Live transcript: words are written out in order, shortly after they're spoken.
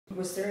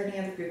Was there any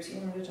other groups you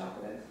wanted to talk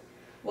about?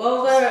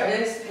 Well,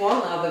 there is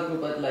one other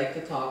group I'd like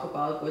to talk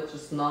about, which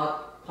is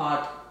not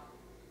part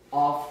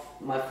of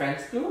my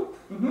friends group.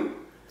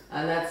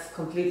 And that's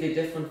completely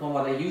different from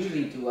what I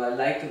usually do. I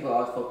like to go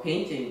out for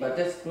painting, but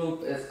this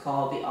group is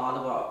called the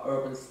Ottawa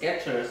Urban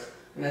Sketchers,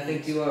 and I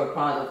think you are a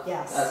part of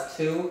that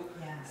too.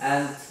 Yes.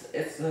 And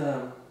it's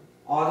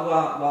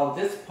Ottawa, well,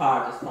 this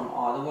part is from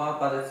Ottawa,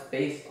 but it's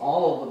based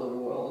all over the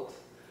world.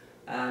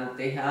 And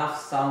they have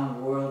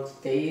some world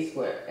days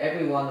where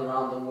everyone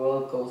around the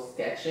world goes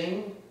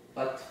sketching,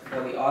 but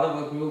for the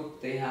Ottawa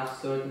group, they have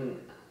certain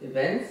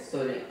events,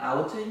 certain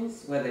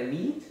outings where they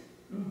meet,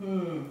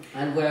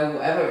 and where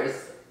whoever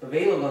is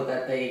available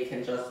that day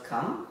can just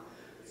come.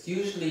 It's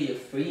usually a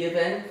free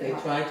event. They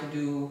try to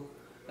do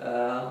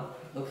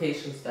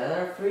locations that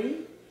are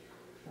free,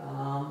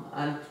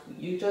 and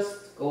you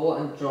just go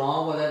and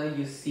draw whatever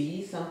you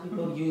see. Some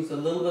people use a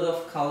little bit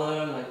of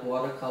color, like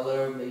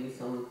watercolor, maybe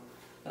some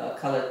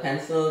colored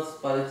pencils,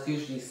 but it's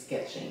usually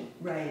sketching.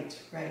 Right,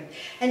 right.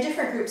 And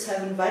different groups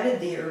have invited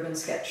the urban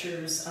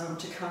sketchers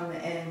to come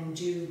and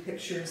do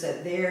pictures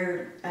at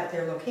their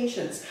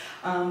locations.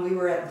 We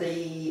were at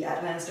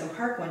Lansdowne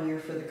Park one year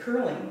for the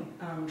curling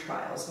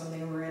trials when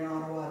they were in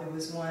Ottawa. There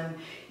was one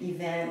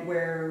event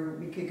where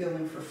we could go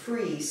in for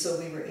free, so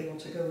we were able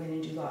to go in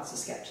and do lots of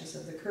sketches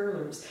of the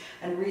curlers.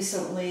 And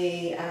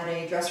recently at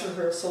a dress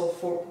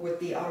rehearsal with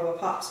the Ottawa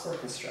Pops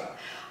Orchestra.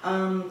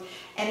 And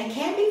it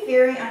can be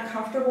very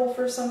uncomfortable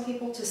for some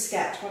people to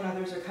sketch when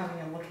others are coming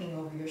and looking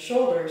over your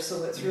shoulder,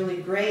 so it's really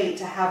great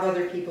to have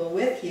other people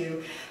with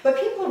you. But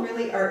people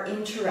really are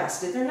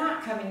interested. They're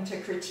not coming to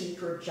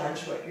critique or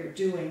judge what you're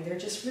doing. They're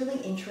just really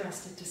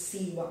interested to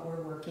see what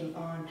we're working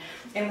on.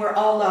 And we're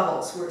all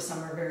levels.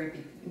 Some are very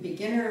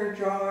beginner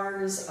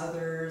drawers,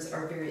 others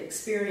are very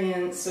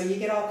experienced, so you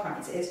get all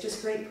kinds. It's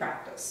just great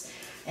practice.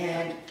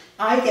 And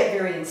I get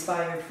very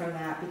inspired from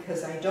that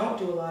because I don't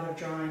do a lot of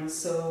drawing,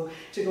 so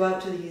to go out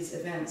to these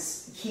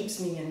events keeps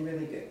me in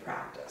really good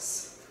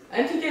practice.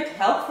 And to get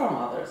help from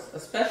others,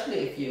 especially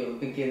if you're a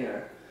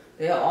beginner.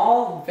 They are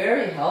all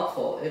very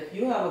helpful. If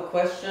you have a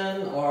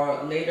question,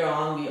 or later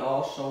on we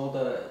all show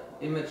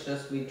the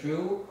images we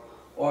drew,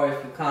 or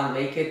if you can't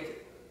make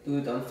it, do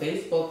it on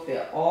Facebook.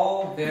 They're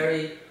all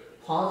very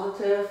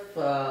positive.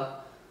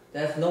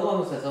 There's no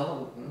one who says,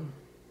 oh,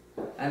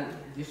 and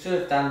you should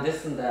have done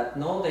this and that.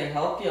 No, they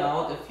help you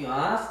out if you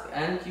ask,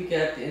 and you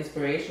get the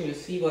inspiration. You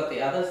see what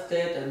the others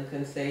did and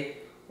can say,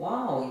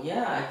 wow,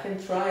 yeah, I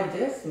can try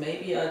this.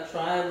 Maybe I'll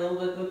try a little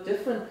bit with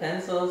different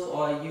pencils,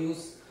 or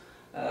use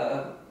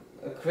a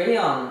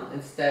crayon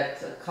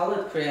instead, a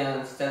colored crayon,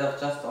 instead of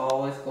just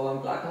always going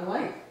black and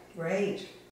white. Right.